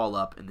throw the ball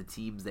up and the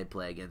teams they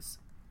play against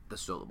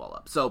just throw the ball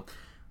up. So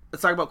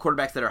let's talk about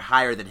quarterbacks that are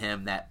higher than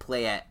him that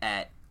play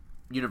at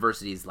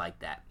universities like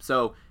that.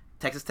 So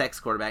Texas Tech's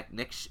quarterback,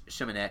 Nick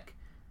Shimonek,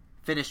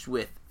 finished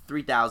with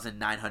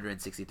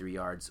 3,963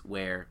 yards,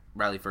 where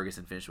Riley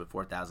Ferguson finished with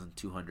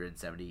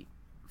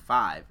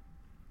 4,275.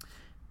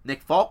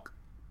 Nick Falk,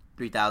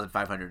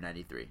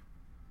 3,593.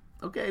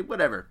 Okay,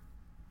 whatever.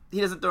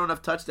 He doesn't throw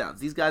enough touchdowns.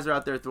 These guys are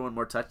out there throwing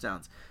more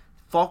touchdowns.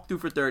 Falk threw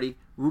for 30.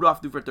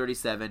 Rudolph threw for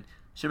 37.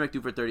 Shimonek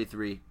threw for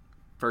 33.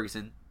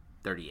 Ferguson,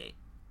 38.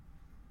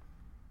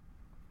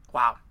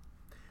 Wow.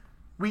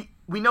 We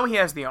know he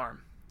has the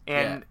arm.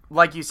 And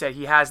like you said,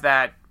 he has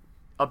that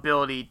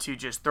ability to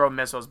just throw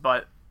missiles.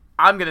 But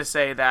I'm going to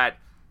say that,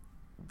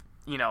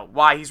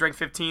 why he's ranked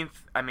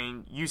 15th, I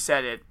mean, you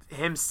said it,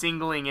 him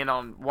singling in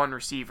on one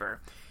receiver.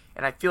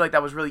 And I feel like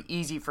that was really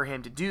easy for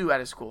him to do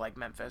at a school like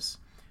Memphis,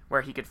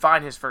 where he could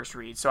find his first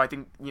read. So I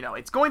think,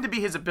 it's going to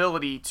be his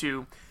ability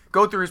to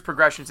go through his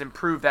progressions and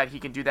prove that he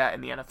can do that in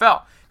the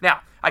NFL.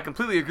 Now, I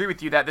completely agree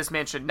with you that this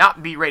man should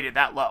not be rated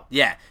that low.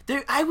 Yeah.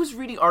 I was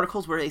reading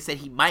articles where they said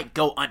he might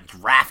go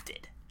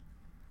undrafted.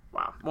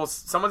 Wow. Well,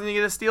 someone's going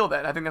to get a steal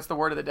then. I think that's the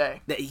word of the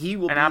day. That he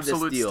will be an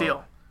absolute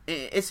steal.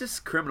 It's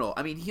just criminal.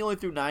 I mean, he only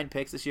threw 9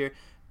 picks this year.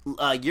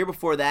 Year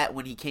before that,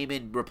 when he came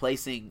in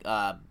replacing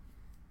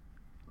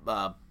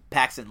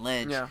Paxton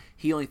Lynch,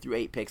 he only threw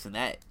 8 picks in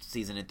that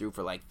season and threw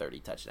for like 30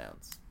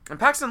 touchdowns. And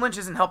Paxton Lynch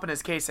isn't helping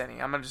his case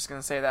any. I'm just going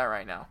to say that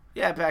right now.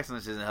 Yeah, Paxton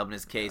Lynch isn't helping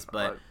his case,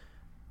 but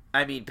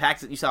I mean,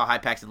 you saw how high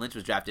Paxton Lynch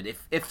was drafted.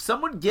 If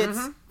someone gets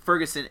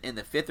Ferguson in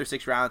the 5th or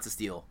 6th round, it's a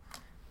steal.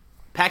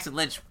 Paxton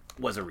Lynch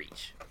was a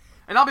reach.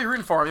 And I'll be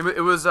rooting for him.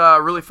 It was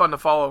really fun to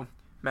follow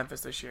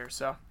Memphis this year.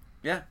 So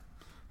yeah,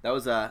 that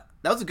was a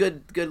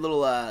good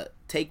little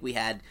take we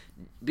had.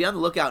 Be on the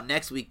lookout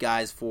next week,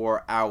 guys,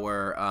 for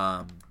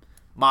our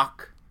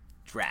mock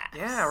draft.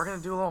 Yeah, we're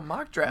gonna do a little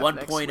mock draft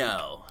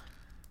 1.0.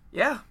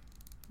 Yeah,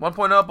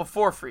 1.0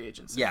 before free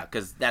agency. Yeah,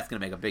 because that's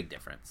gonna make a big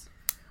difference.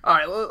 All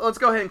right, let's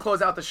go ahead and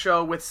close out the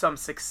show with some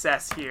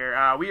success here.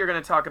 We are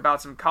going to talk about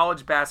some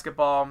college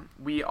basketball.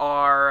 We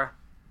are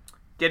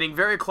getting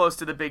very close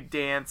to the big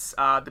dance.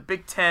 The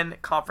Big Ten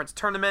Conference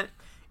Tournament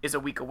is a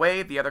week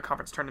away. The other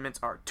conference tournaments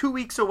are 2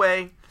 weeks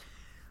away.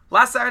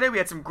 Last Saturday, we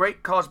had some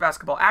great college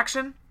basketball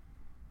action.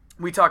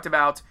 We talked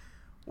about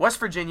West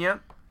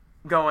Virginia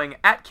going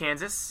at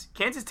Kansas.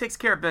 Kansas takes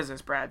care of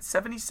business, Brad,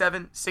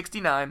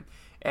 77-69.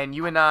 And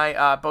you and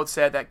I both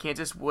said that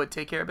Kansas would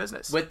take care of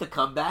business. With the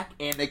comeback,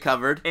 and they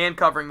covered. And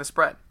covering the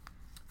spread.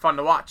 Fun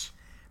to watch.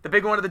 The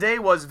big one of the day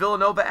was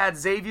Villanova at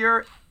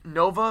Xavier.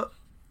 Nova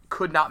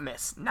could not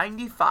miss.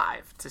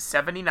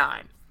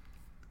 95-79.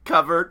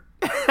 Covered.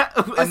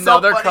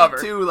 Another cover.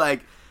 Too,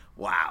 like,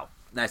 wow.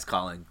 Nice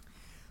calling.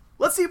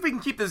 Let's see if we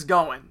can keep this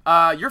going.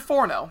 You're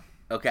 4-0.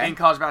 Okay. In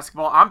college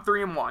basketball. I'm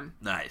 3-1.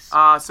 Nice.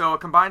 So a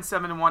combined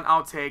 7-1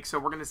 I'll take. So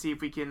we're going to see if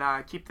we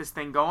can keep this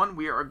thing going.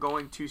 We are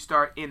going to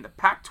start in the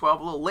Pac-12,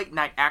 a little late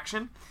night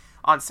action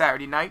on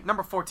Saturday night.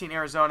 Number 14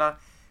 Arizona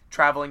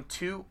traveling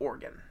to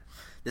Oregon.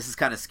 This is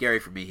kind of scary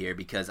for me here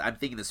because I'm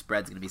thinking the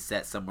spread's going to be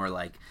set somewhere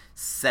like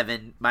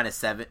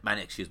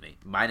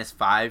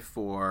 -5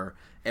 for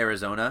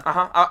Arizona.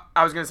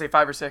 I was going to say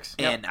 5 or 6.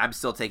 And I'm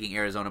still taking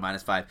Arizona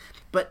 -5.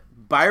 But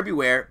buyer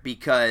beware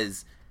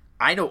because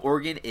I know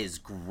Oregon is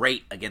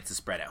great against the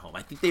spread at home.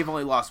 I think they've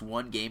only lost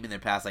 1 game in their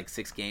past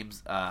 6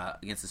 games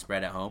against the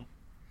spread at home.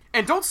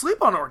 And don't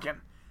sleep on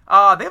Oregon.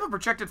 They have a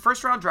projected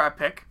first-round draft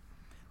pick.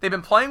 They've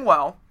been playing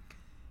well.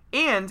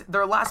 And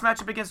their last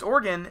matchup against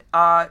Oregon,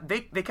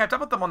 they kept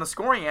up with them on the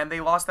scoring end. They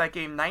lost that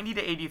game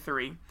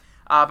 90-83.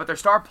 But their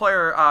star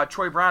player,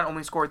 Troy Brown,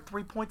 only scored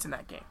 3 points in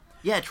that game.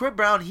 Yeah, Troy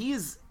Brown, he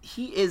is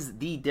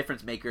the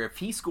difference maker. If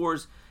he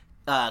scores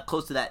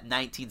close to that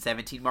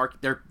 19-17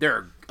 mark,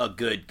 they're a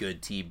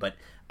good team. But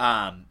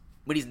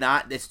when he's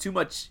not, it's too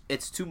much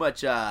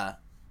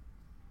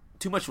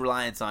too much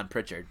reliance on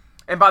Pritchard.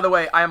 And by the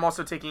way, I am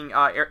also taking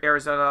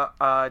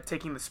Arizona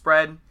taking the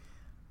spread.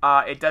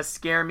 It does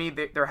scare me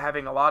that they're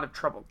having a lot of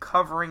trouble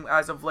covering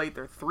as of late.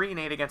 They're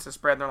 3-8 against the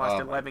spread in their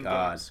last 11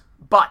 games.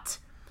 But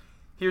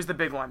here's the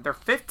big one: they're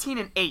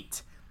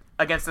 15-8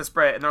 against the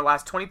spread in their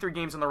last 23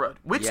 games on the road,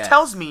 which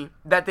tells me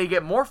that they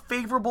get more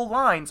favorable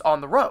lines on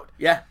the road.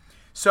 Yeah.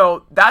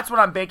 So that's what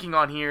I'm banking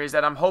on here. Is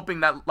that I'm hoping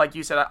that, like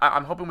you said,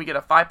 I'm hoping we get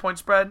a 5-point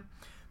spread.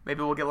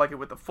 Maybe we'll get lucky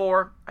with the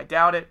 4. I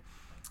doubt it.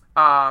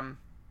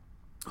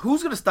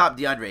 Who's going to stop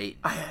DeAndre Ayton?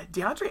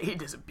 DeAndre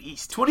Ayton is a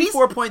beast.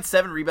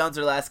 24.7 rebounds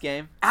their last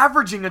game.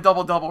 Averaging a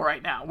double-double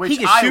right now, which he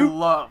can I shoot.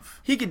 love.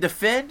 He can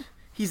defend.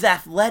 He's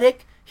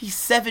athletic. He's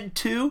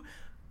 7'2".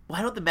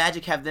 Why don't the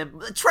Magic have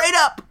them? Trade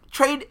up.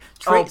 Trade.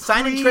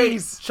 Sign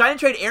and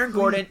trade Aaron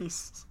Gordon.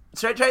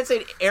 Try and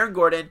trade Aaron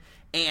Gordon,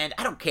 and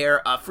I don't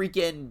care, a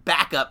freaking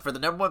backup for the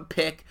number 1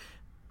 pick.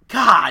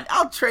 God,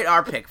 I'll trade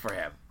our pick for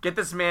him. Get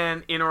this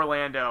man in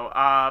Orlando.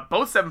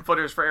 Both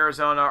 7-footers for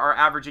Arizona are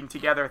averaging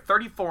together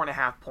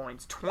 34.5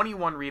 points,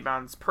 21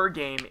 rebounds per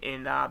game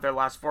in their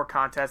last 4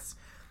 contests.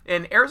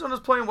 And Arizona's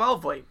playing well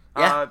of late.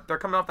 Yeah. They're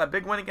coming off that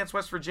big win against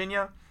West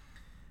Virginia.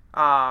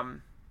 They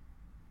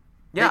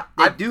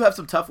do have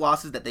some tough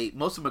losses that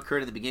most of them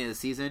occurred at the beginning of the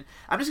season.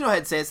 I'm just going to go ahead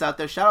and say this out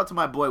there. Shout out to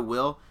my boy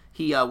Will.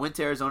 He went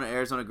to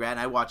Arizona grad, and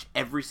I watch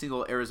every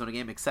single Arizona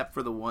game except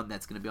for the one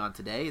that's going to be on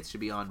today. It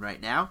should be on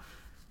right now.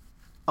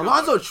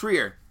 Alonzo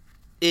Trier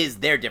is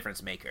their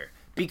difference maker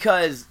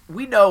because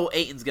we know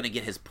Ayton's going to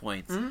get his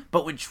points,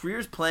 but when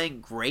Trier's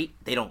playing great,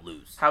 they don't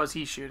lose. How is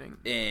he shooting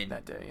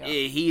that day?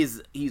 Yeah.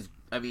 He's.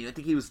 I mean, I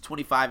think he was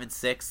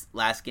 25-6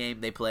 last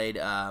game they played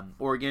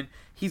Oregon.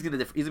 He's gonna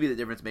be the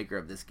difference maker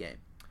of this game.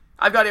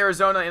 I've got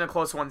Arizona in a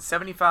close one,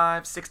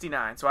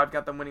 75-69. So I've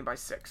got them winning by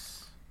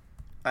 6.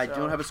 I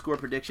don't have a score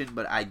prediction,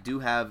 but I do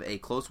have a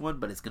close one,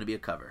 but it's going to be a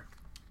cover.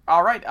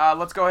 All right,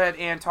 let's go ahead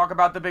and talk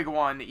about the big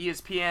one.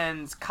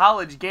 ESPN's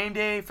College Game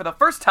Day, for the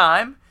first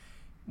time,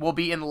 will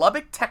be in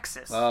Lubbock,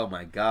 Texas. Oh,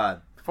 my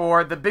God.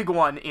 For the big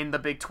one in the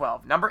Big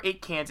 12. Number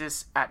 8,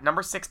 Kansas, at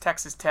number 6,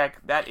 Texas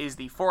Tech. That is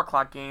the 4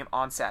 o'clock game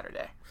on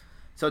Saturday.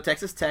 So,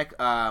 Texas Tech,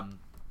 I'm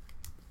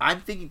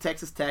thinking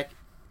Texas Tech.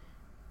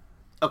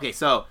 Okay,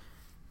 so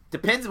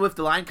depends if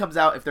the line comes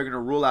out, if they're going to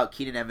rule out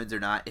Keenan Evans or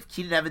not. If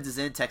Keenan Evans is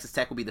in, Texas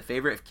Tech will be the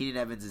favorite. If Keenan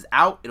Evans is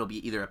out, it'll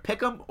be either a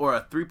pick'em or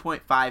a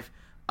 3.5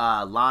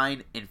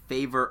 line in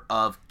favor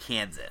of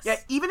Kansas. Yeah,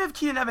 even if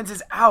Keenan Evans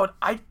is out,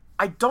 I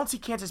don't see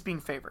Kansas being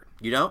favored.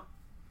 You don't?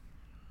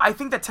 I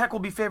think that Tech will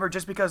be favored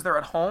just because they're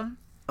at home.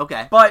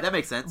 Okay, but that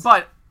makes sense.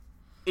 But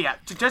yeah,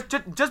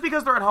 just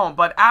because they're at home.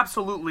 But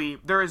absolutely,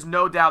 there is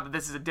no doubt that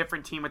this is a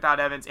different team without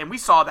Evans, and we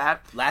saw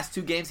that. Last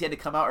 2 games, he had to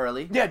come out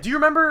early. Yeah. Do you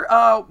remember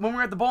when we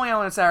were at the bowling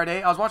alley on Saturday?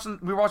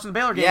 We were watching the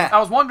Baylor game. Yeah. I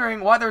was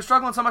wondering why they were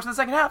struggling so much in the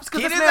second half. It's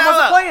because this man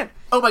wasn't playing.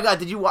 Oh my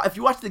God! If you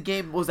watched the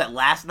game, what was that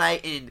last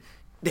night? And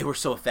they were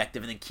so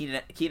effective, and then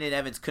Keenan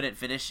Evans couldn't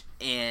finish,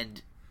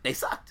 and they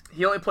sucked.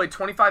 He only played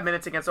 25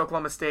 minutes against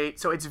Oklahoma State,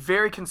 so it's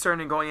very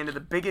concerning going into the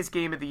biggest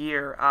game of the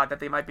year that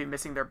they might be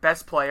missing their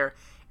best player.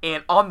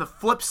 And on the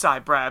flip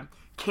side, Brad,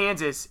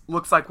 Kansas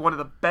looks like one of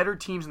the better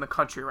teams in the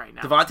country right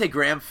now. Devontae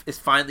Graham is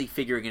finally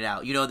figuring it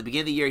out. You know, at the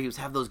beginning of the year, he was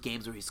having those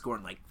games where he's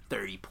scoring like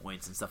 30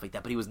 points and stuff like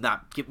that, but he was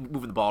not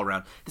moving the ball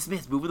around. This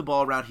man's moving the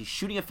ball around. He's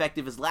shooting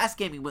effective. His last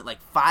game, he went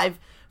like 5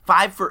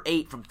 for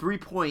 8 from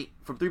three-point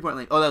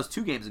range. Oh, that was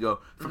 2 games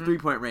ago from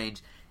 3-point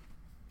range.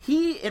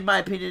 He, in my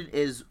opinion,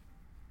 is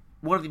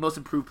one of the most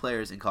improved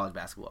players in college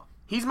basketball.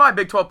 He's my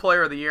Big 12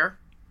 player of the year.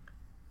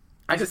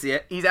 I can see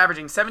it. He's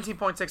averaging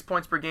 17.6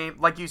 points per game.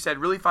 Like you said,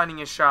 really finding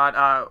his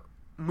shot,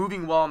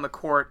 moving well on the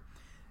court.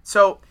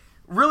 So,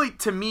 really,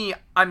 to me,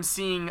 I'm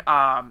seeing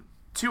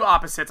 2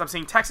 opposites. I'm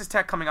seeing Texas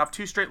Tech coming off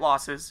 2 straight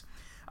losses.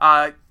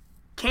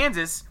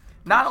 Kansas,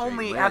 not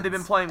only have they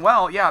been playing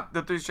well,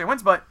 the 3 straight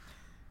wins, but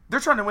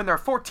they're trying to win their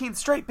 14th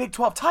straight Big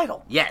 12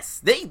 title. Yes,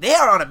 they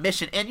are on a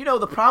mission. And, you know,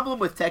 the problem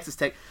with Texas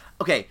Tech,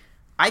 okay,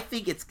 I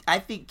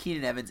think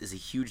Keenan Evans is a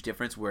huge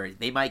difference where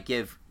they might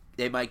give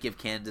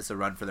Kansas a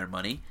run for their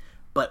money,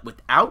 but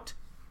without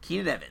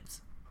Keenan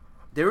Evans,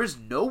 there is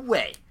no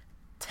way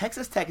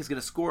Texas Tech is going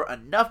to score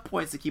enough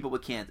points to keep up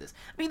with Kansas.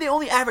 I mean, they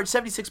only average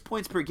 76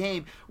 points per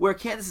game, where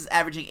Kansas is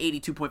averaging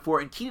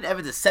 82.4, and Keenan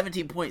Evans is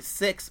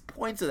 17.6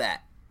 points of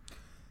that.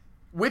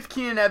 With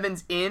Keenan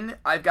Evans in,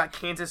 I've got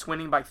Kansas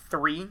winning by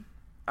 3.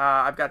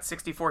 I've got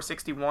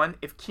 64-61.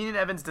 If Keenan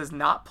Evans does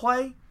not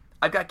play,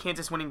 I've got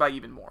Kansas winning by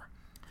even more.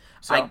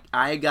 So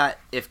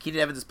if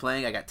Keenan Evans is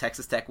playing, I got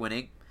Texas Tech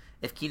winning.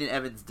 If Keenan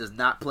Evans does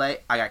not play,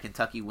 I got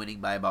Kentucky winning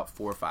by about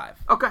 4 or 5.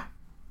 Okay.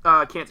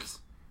 Kansas.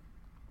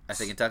 I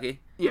say Kentucky?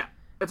 Yeah,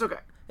 it's okay.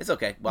 It's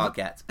okay.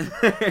 Wildcats.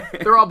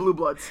 They're all blue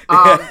bloods.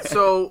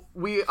 So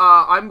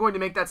I'm going to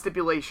make that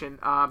stipulation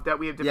that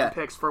we have different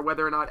picks for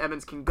whether or not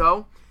Evans can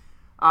go.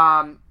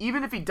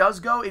 Even if he does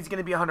go, is he going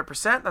to be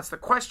 100%? That's the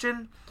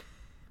question.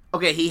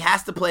 Okay, he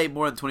has to play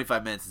more than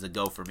 25 minutes as a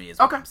go for me, is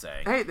what I'm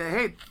saying.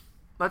 Hey,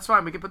 that's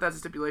fine. We can put that as a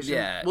stipulation.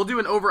 Yeah. We'll do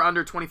an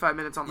over-under 25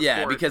 minutes on the court.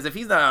 Yeah, because if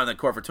he's not on the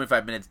court for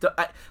 25 minutes...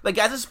 guys,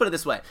 let's put it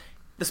this way.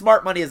 The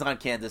smart money is on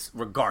Kansas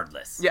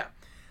regardless. Yeah.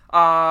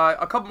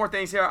 A couple more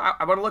things here.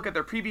 I want to look at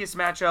their previous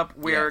matchup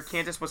where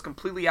Kansas was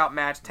completely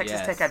outmatched.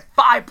 Texas Tech had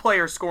 5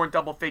 players scoring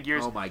double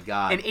figures. Oh, my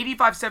God. An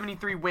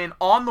 85-73 win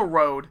on the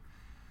road.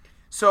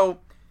 So,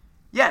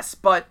 yes,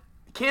 but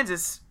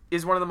Kansas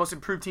is one of the most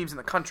improved teams in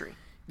the country.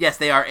 Yes,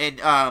 they are. And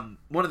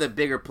one of the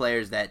bigger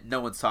players that no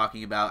one's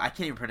talking about, I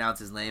can't even pronounce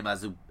his name,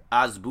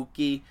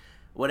 Azbuki,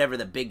 whatever,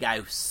 the big guy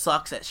who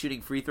sucks at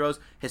shooting free throws.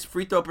 His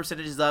free throw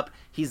percentage is up.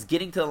 He's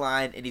getting to the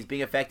line, and he's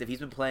being effective. He's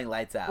been playing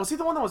lights out. Was he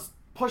the one that was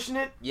pushing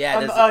it?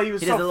 Yeah, he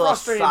was he so does a little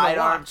frustrating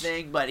sidearm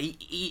thing, but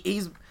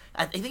he's.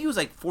 I think he was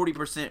like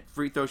 40%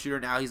 free throw shooter.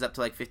 Now he's up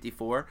to like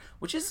 54,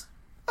 which is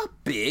a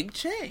big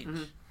change.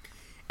 Mm-hmm.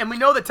 And we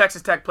know that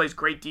Texas Tech plays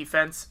great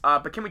defense,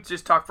 but can we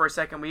just talk for a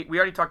second? We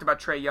already talked about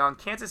Trae Young.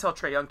 Kansas held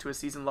Trae Young to a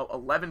season-low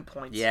 11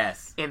 points.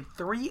 Yes. And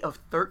 3 of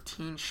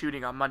 13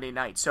 shooting on Monday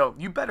night. So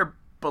you better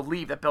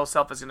believe that Bill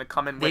Self is going to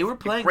come in with they were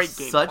playing a great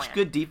game such plan.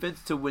 good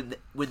defense to when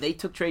they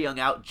took Trae Young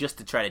out just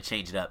to try to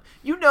change it up.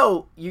 You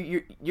know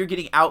you're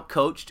getting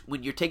out-coached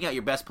when you're taking out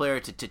your best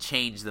player to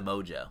change the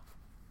mojo.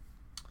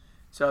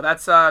 So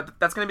that's going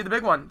to be the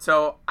big one.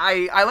 So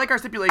I like our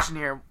stipulation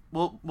here.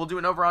 We'll do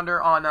an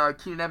over-under on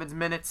Keenan Evans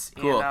minutes,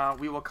 cool. And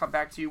we will come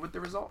back to you with the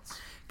results.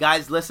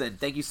 Guys, listen,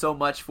 thank you so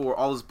much for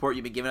all the support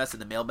you've been giving us in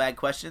the mailbag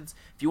questions.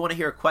 If you want to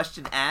hear a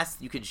question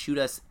asked, you can shoot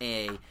us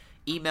a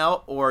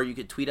email or you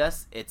can tweet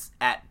us. It's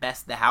at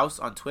bestthehouse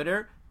on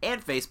Twitter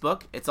and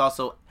Facebook. It's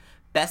also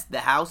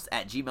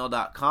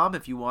bestthehouse@gmail.com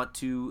if you want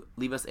to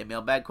leave us a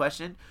mailbag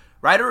question.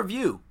 Write a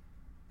review.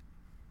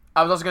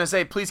 I was also going to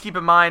say, please keep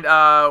in mind,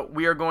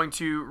 we are going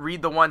to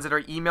read the ones that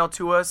are emailed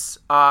to us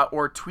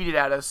or tweeted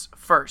at us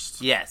first.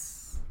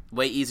 Yes.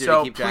 Way easier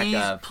to keep track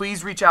of.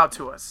 Please reach out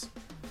to us.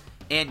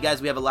 And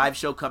guys, we have a live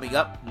show coming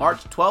up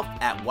March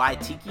 12th at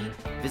Waitiki.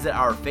 Visit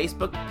our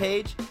Facebook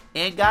page.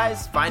 And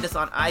guys, find us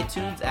on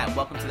iTunes at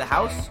Welcome to the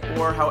House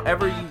or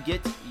however you get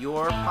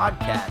your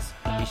podcast.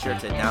 Be sure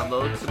to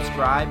download,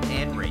 subscribe,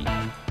 and rate.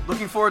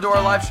 Looking forward to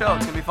our live show.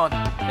 It's going to be fun.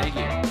 Thank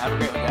you. Have a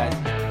great one,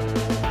 guys.